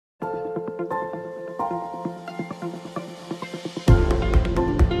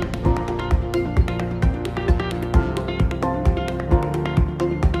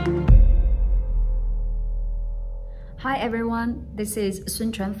everyone, this is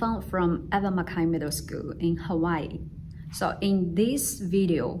Quanfang from Ewa Makai Middle School in Hawaii. So in this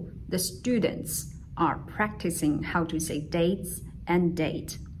video, the students are practicing how to say dates and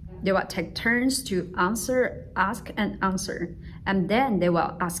date. They will take turns to ask and answer, and then they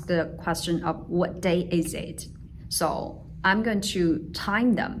will ask the question of what day is it. So I'm going to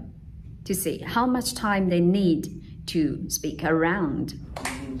time them to see how much time they need to speak around.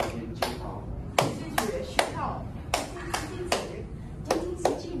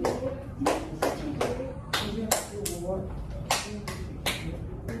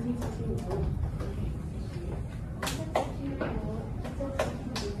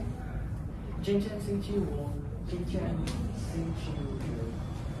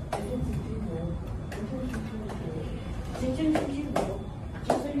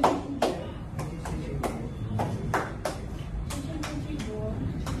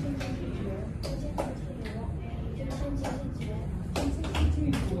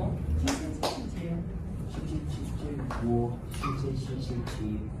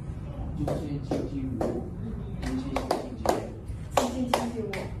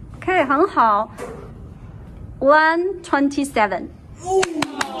 Okay, 很好。127.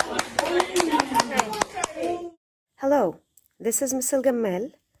 Hello, this is Ms.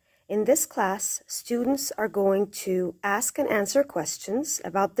 Elgammal. In this class, students are going to ask and answer questions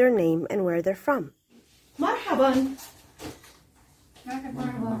about their name and where they're from. مرحبا.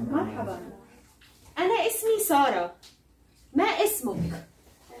 مرحبا. أنا اسمي سارة. ما اسمك؟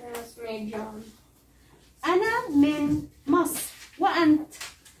 أنا اسمي جون. أنا من مصر. وأنت؟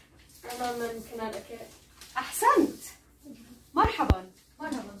 أنا من كندا. أحسنت. مرحبا.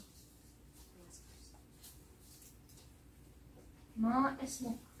 مرحبا. ما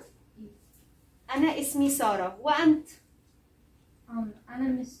اسمك؟ أنا اسمي سارة. وأنت؟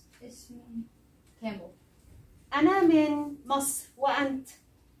 أنا اسمي كامل. أنا من مصر. وأنت؟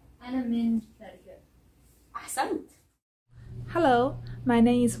 أنا من فريق. أحسنت. Hello, my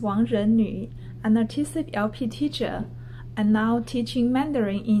name is Wang Rennyu. I'm a TCLP teacher. I'm now teaching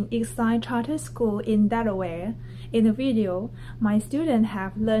Mandarin in EastSide Charter School in Delaware. In the video, my students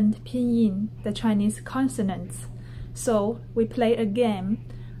have learned pinyin, the Chinese consonants. So we play a game.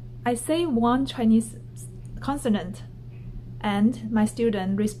 I say one Chinese consonant, and my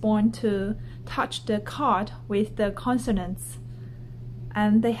students respond to touch the card with the consonants.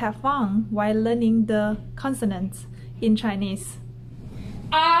 And they have fun while learning the consonants in Chinese.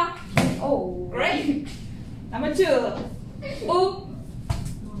 Oh, Great! Number 2. Ooh.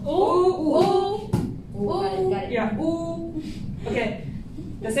 Yeah, ooh. Okay.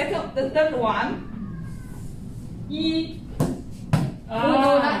 The third one. E.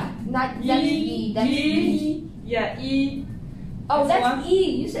 That's E. That's E. Yeah, E. Oh, that's one.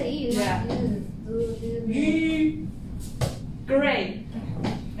 E. You say E. Yeah. U. Great.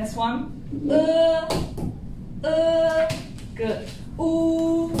 Next one. Good.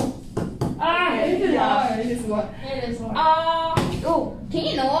 Ooh. It is hard. It is what? It is hard. Oh, can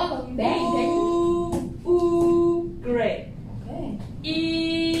you know? Bang. Ooh. Great. Okay.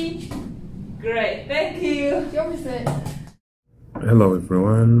 E. Great. Thank you. Your mistake. Hello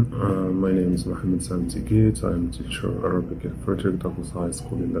everyone, my name is Mohamed Salem Tiguit. I am teacher of Arabic at Frederick Douglass High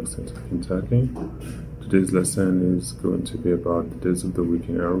School in Lexington, Kentucky. Today's lesson is going to be about the days of the week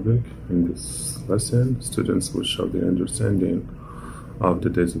in Arabic. In this lesson, students will show their understanding of the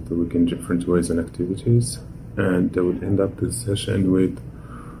days of the week in different ways and activities, and they will end up this session with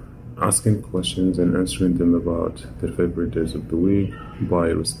asking questions and answering them about their favorite days of the week by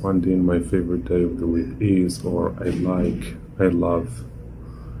responding, my favorite day of the week is, or I like, I love,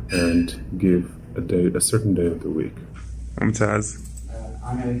 and give a certain day of the week. ممتاز.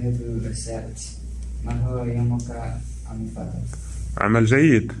 أنا أحب recite. ما هو يومك المفضل؟ عمل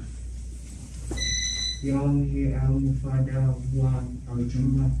جيد. يومي المفضل هو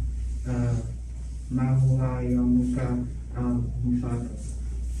الجمعة. ما هو يومك المفضل؟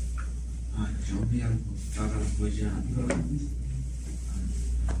 يومي المفضل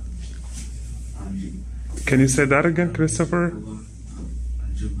Can you say that again, Christopher?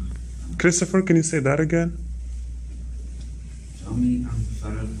 Christopher, can you say that again? يومي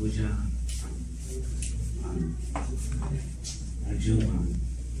المفضل الجمعة.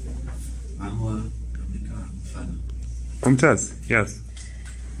 ما هو يومك المفضل؟ ممتاز. Yes.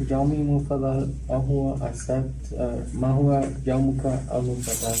 يومي المفضل هو السبت. ما هو يومك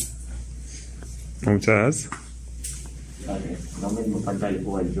المفضل؟ ممتاز. يومي المفضل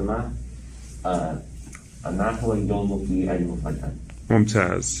هو الجمعة. ما هو يومك المفضل؟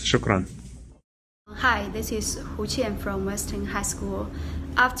 ممتاز. شكرا. Hi, this is Qian from Western High School.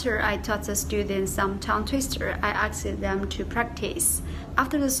 After I taught the students some tongue twister, I asked them to practice.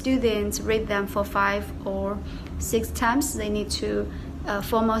 After the students read them for 5 or 6 times, they need to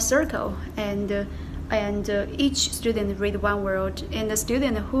form a circle, and each student read one word. And the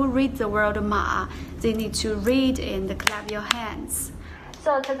student who read the word ma, they need to read and clap your hands.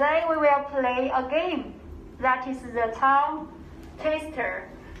 So today we will play a game. That is the tongue twister.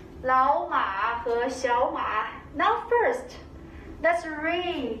 老马和小马. Now first, let's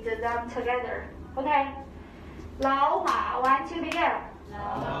read them together. Okay. 老马 1, 2, begin.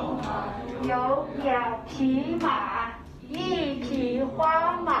 老马有2匹马，一匹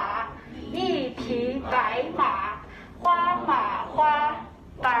花马，一匹白马。花马花，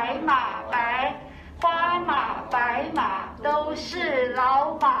白马白，花马白马都是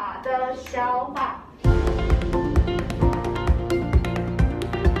老马的小马。